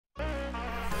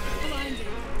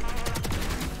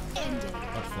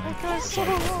guy's so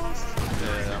lost.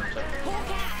 Yeah, I'm checking.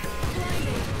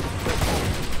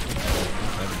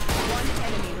 One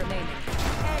enemy remaining.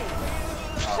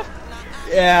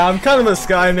 Yeah, I'm kind of a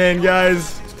sky man, guys.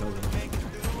 Is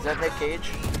that mid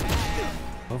cage?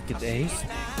 Oh, get the ace.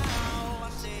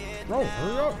 Bro,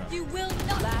 hurry up. You will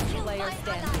not. Last player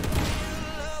standing.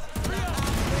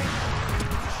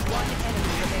 One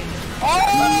enemy remaining.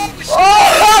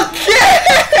 Okay!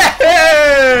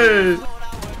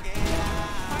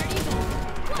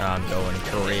 I'm going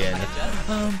Korean.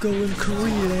 I'm going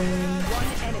Korean. One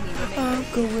enemy remaining. I'm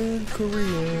going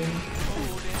Korean.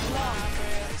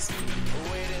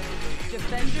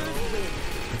 Defenders win.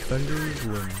 Defenders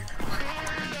win.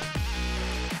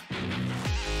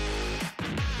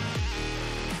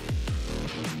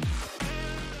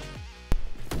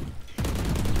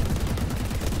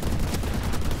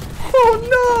 Oh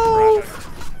no!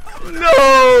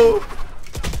 No!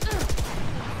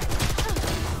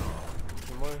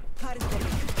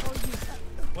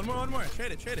 One more.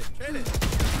 Trade it.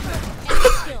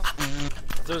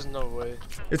 There's no way.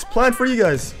 It's planned for you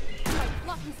guys. Hi,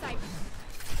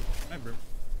 bro.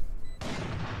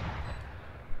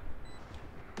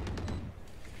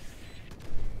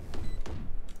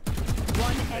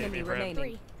 One enemy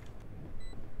remaining.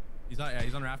 He's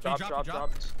on raft. Drop.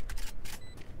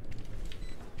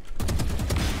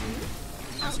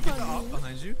 Get the op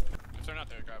behind you. Turn out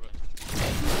there, grab it.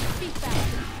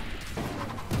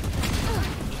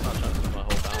 Just not trying to do my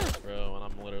whole balance, bro, when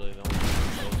I'm literally the only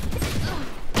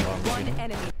One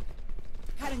enemy.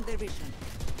 Cutting their vision.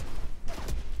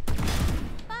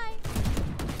 Bye.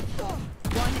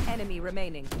 One enemy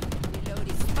remaining.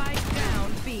 Reloading. Spike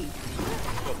down B.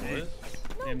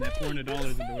 Damn, that $400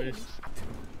 in the waste.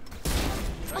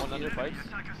 one on your pipes.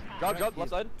 Drop, left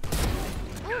side.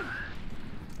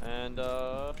 And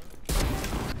nice.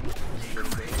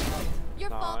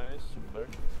 Super.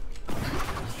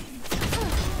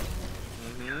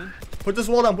 Put this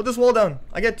wall down.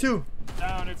 I get 2.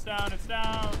 It's down.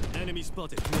 Enemy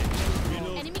spotted.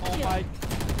 Enemy kill.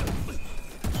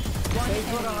 One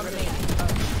enemy remaining.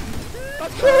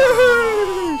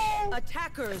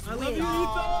 Attackers win.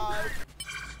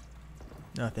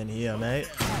 Nothing here, mate.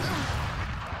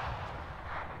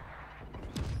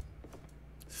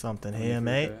 Something here,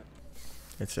 mate.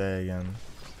 It's A again.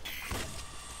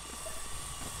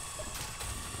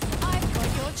 I'm for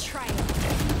your trial.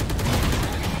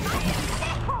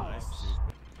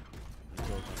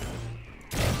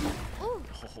 Oh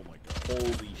my god.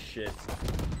 Holy shit.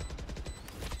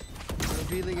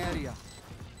 Revealing area.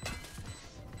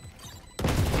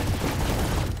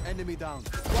 Enemy down.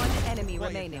 One enemy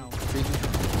remaining.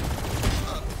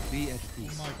 BHP. Oh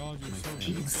my god, you're so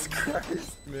Jesus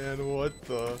Christ, man, what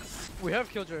the? We have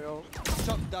Killjoy.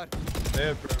 Shot Ducky. They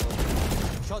have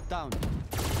Shot down.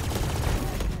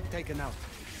 Taken out.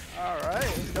 Alright,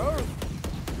 let's go.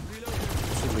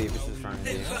 Should leave. This is trying to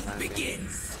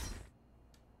begins.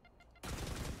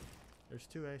 There's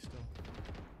 2A still.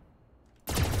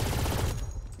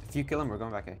 If you kill him, we're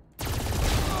going back A.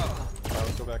 Alright,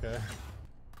 let's go back A.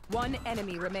 One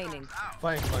enemy remaining.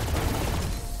 Flank.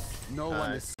 No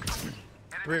one is.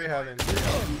 3 heaven.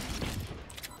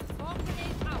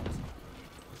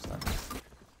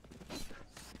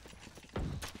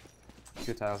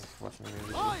 Two tiles watching the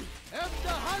movie. I am the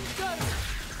hunter.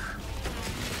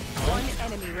 One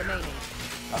enemy remaining.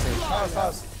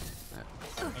 House.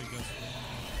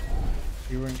 If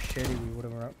you weren't shitty, we would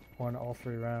have won all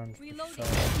 3 rounds. Reloading.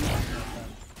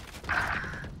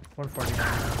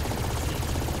 149.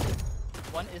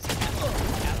 One is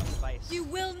Adam Spice. You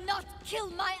will not kill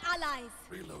my allies.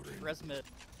 Reloading. Res mid.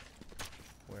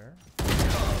 Where?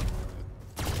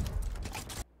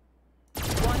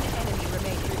 One enemy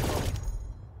remaining.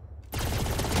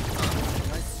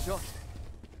 Nice shot.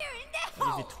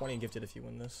 I'll give you 20 gifted if you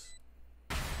win this.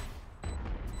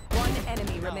 One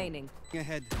enemy remaining.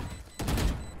 Ahead.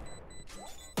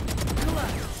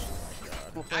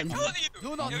 I told you!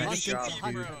 Do not It was miss easy, it. bro.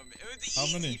 It was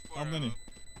easy for him.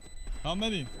 How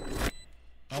many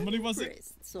was it?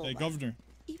 Hey, governor.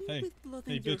 Hey,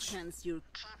 bitch.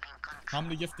 How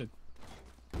many gifted?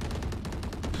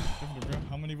 Governor, bro,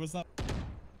 how many was that?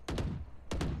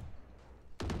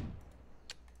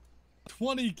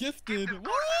 20 gifted?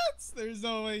 What? There's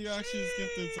no way you actually just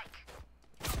gifted.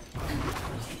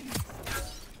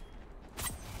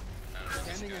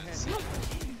 Standing ahead.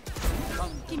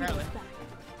 Give me those back.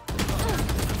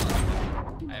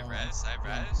 I have res.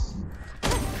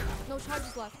 No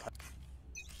charges left.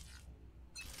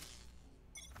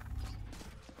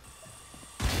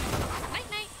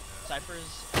 Night.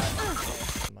 Cypher's.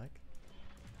 Mike?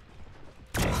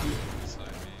 Slide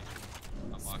me.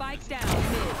 I'm locked. Spike down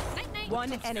mid.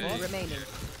 One enemy remaining.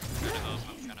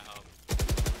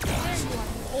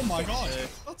 Oh my god.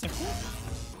 That's a cool.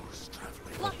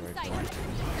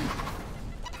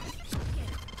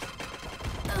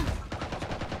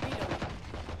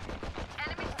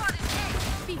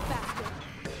 Be faster.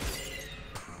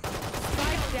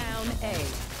 Spike down A.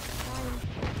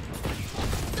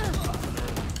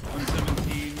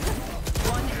 117.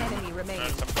 One enemy remaining.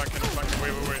 I'm fucking,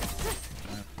 wait.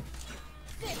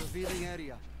 Revealing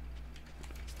area.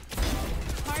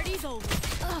 Party's over.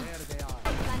 There they are.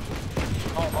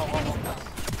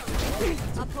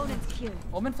 Opponent's killed.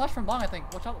 Omen flash from long, I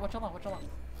think. Watch out, watch out, watch out.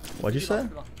 What'd you say?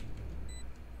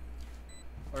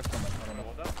 Or someone, I don't know.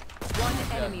 One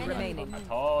enemy remaining. I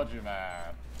told you,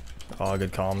 man. Oh,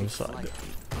 good comms.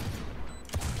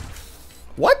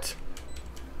 What?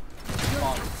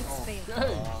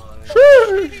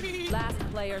 Last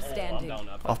player standing.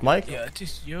 Off mic? Ja, het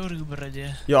is Yoru,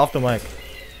 brother. Yo, off the mic.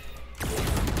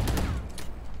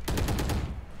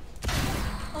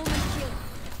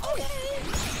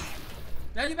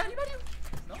 Value.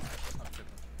 No?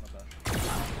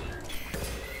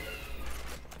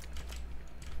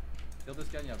 Kill this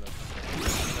guy, yeah, bro.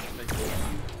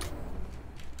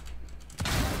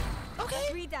 Okay.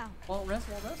 3 down. Wall rest.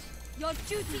 Your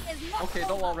duty is not Okay,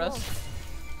 don't wall rest.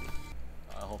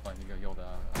 Hold on, you got yelled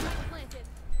planted.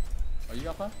 Oh, you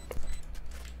got fun?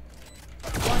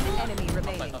 One enemy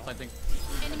remaining. Outside thing.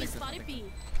 Enemy spotted B.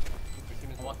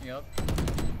 I'm walking up.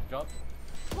 Drop.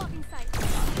 Blocking sight.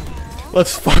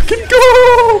 Let's fucking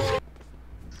go!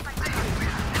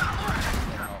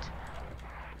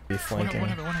 Be flanking.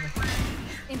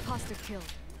 Imposter kill.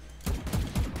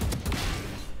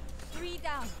 3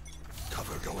 down.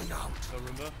 Cover going out. No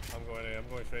Roomba? I'm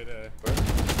going straight A.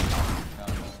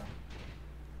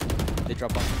 They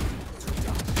drop off.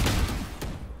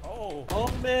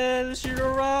 Oh man, this year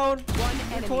around. One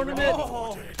enemy remaining.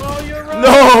 Oh, you're right.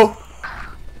 No!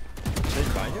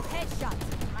 Headshot.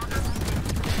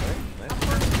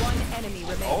 One enemy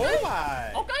remaining. Oh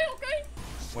my. Okay.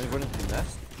 When you wouldn't do that?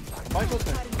 Michael's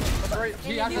there. That's right.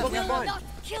 He You actually will looking fine. not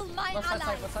kill my Left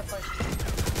ally. side.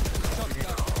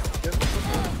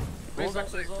 Raze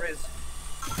actually Raze.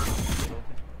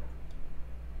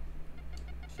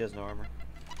 She has no armor.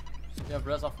 You have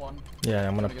res off one. Yeah,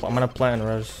 I'm gonna plant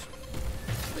res.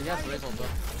 He has res on top.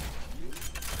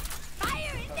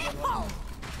 Fire in the hole.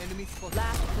 Enemy spotted.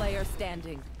 Last player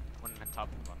standing. One in the top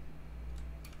one.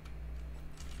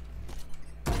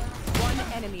 One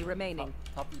enemy remaining.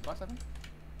 Top box, I think.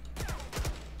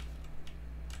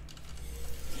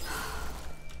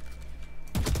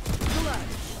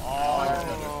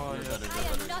 Oh, you're better.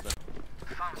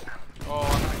 Oh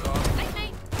my god.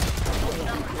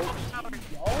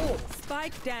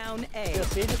 Spike down A.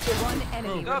 One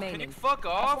enemy Can you remaining. fuck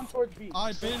off?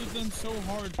 I baited them so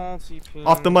hard.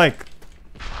 Off the mic.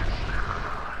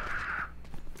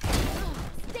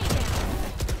 Stay down.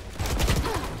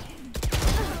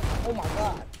 Oh my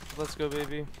god. Let's go,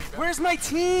 baby. Where's my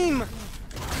team?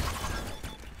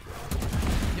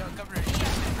 Yo, governor.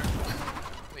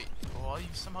 Wait, oh,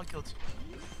 you somehow killed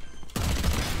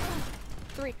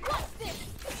 3.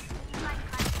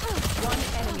 One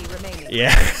enemy remaining.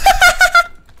 Yeah.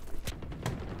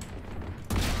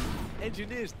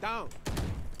 Engineers down.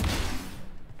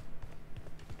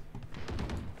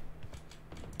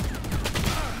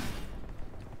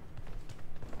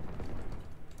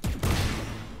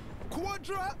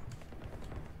 Quadra.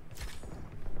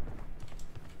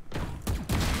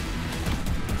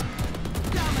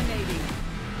 Dominating.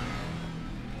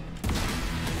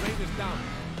 Rangers down.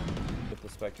 With the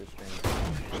Spectre string.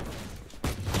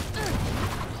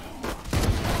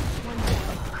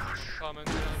 Common.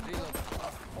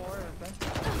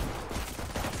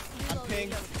 I'm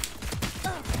ping.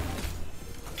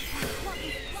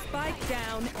 Spike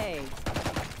down A.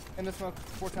 In the smoke.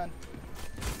 410.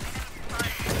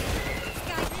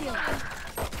 Sky kill.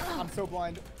 I'm so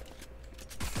blind.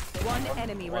 One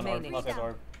enemy remaining.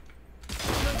 Orb.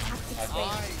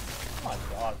 Oh my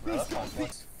god, bro. That's not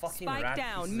fucking Spike rat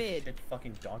down, pieces of mid. Shit,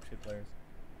 fucking dog shit players.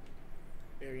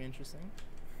 Very interesting.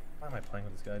 Why am I playing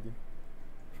with this guy, dude?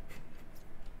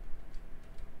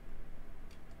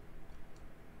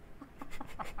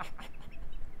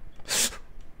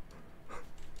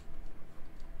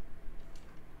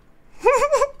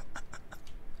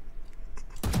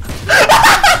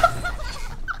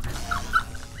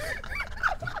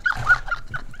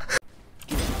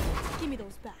 Give me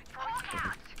those back.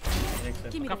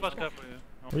 Give me those back.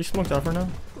 Are you smoked out for now?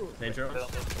 Danger.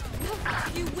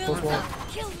 You will not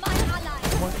kill my ally.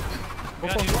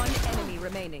 One enemy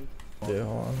remaining. Yeah,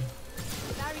 hold on.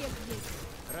 Barrier clear.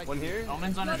 One here.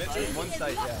 Omen's on her side. One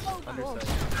side, yeah. Underside.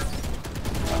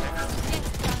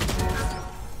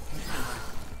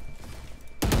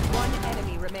 One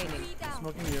enemy remaining.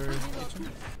 Smoking your kitchen.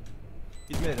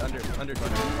 He's mid, under. There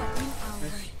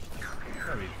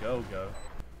we go.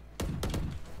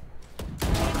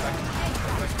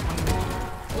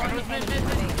 One enemy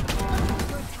remaining.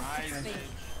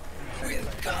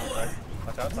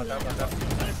 Watch out.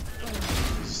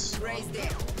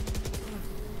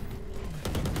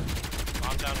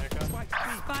 Bomb down, haircut.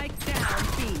 Spike down,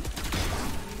 B.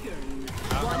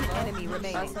 One enemy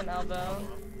remaining. That's an elbow.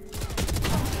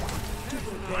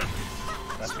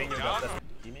 That's being your job.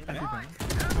 Stay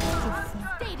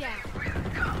down.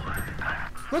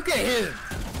 Look at him!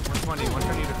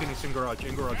 120 to finish in garage.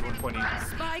 120.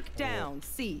 Spike down,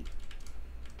 C.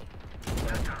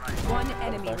 One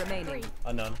enemy remaining.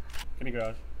 Unknown. Give me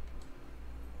garage.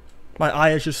 My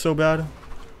eye is just so bad.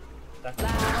 Last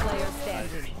player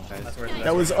standing. That's where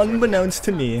That was unbeknownst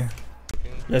to me. You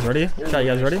guys ready? Chat, you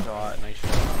guys ready? Nice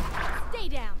shot. Stay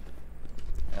down.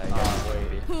 Yeah, you guys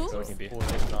wait. Who? So it can be.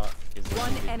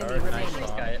 One enemy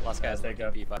remaining. Last guy's There you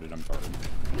go. B. I'm sorry.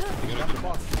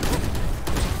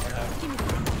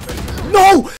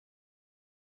 No!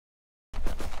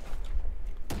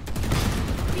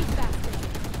 Be faster.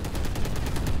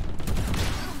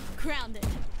 Grounded.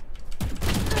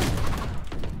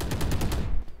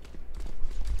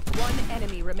 One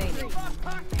enemy remaining.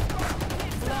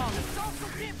 Long.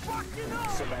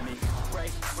 So let me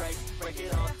break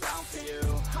it all down for you.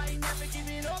 I ain't never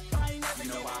giving up, I ain't never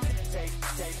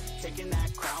taking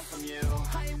that crown from you.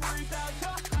 I ain't worried about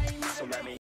you, so let me